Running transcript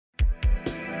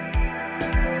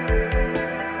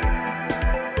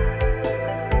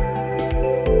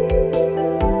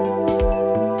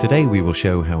Today we will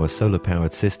show how a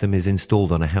solar-powered system is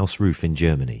installed on a house roof in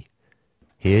Germany.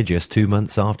 Here, just 2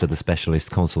 months after the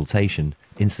specialist consultation,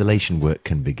 installation work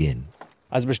can begin.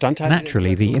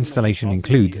 Naturally, the installation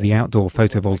includes the outdoor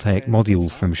photovoltaic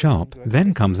modules from Sharp.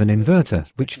 Then comes an inverter,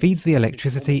 which feeds the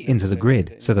electricity into the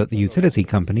grid so that the utility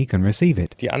company can receive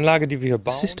it.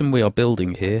 The system we are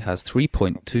building here has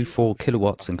 3.24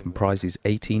 kilowatts and comprises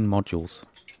 18 modules.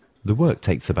 The work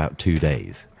takes about 2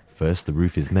 days. First, the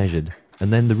roof is measured,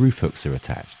 and then the roof hooks are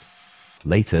attached.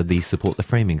 Later, these support the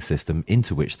framing system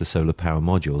into which the solar power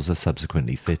modules are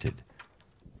subsequently fitted.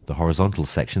 The horizontal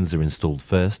sections are installed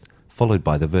first, followed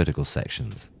by the vertical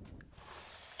sections.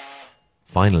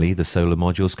 Finally, the solar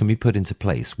modules can be put into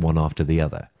place one after the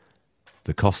other.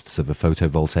 The costs of a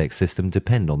photovoltaic system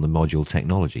depend on the module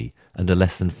technology and are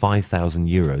less than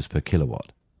 €5,000 per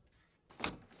kilowatt.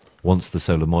 Once the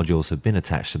solar modules have been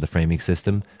attached to the framing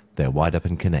system, they're wired up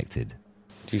and connected.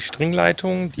 The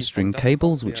string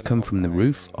cables which come from the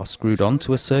roof are screwed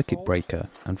onto a circuit breaker,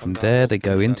 and from there they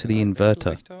go into the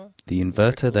inverter. The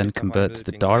inverter then converts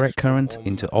the direct current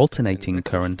into alternating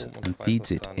current and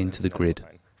feeds it into the grid.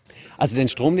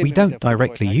 We don't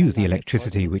directly use the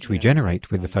electricity which we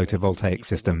generate with the photovoltaic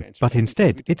system, but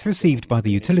instead it's received by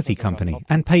the utility company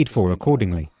and paid for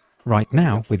accordingly. Right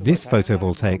now, with this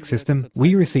photovoltaic system,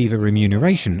 we receive a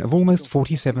remuneration of almost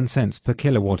 47 cents per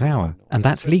kilowatt hour, and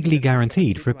that's legally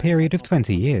guaranteed for a period of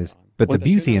 20 years. But the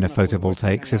beauty in a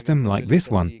photovoltaic system like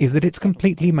this one is that it's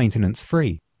completely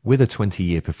maintenance-free. With a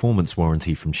 20-year performance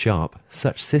warranty from Sharp,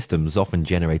 such systems often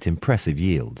generate impressive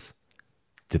yields.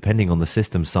 Depending on the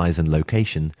system size and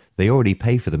location, they already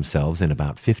pay for themselves in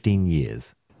about 15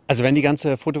 years. When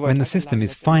the system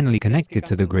is finally connected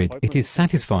to the grid, it is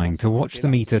satisfying to watch the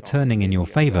meter turning in your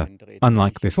favor,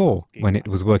 unlike before, when it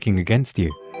was working against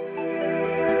you.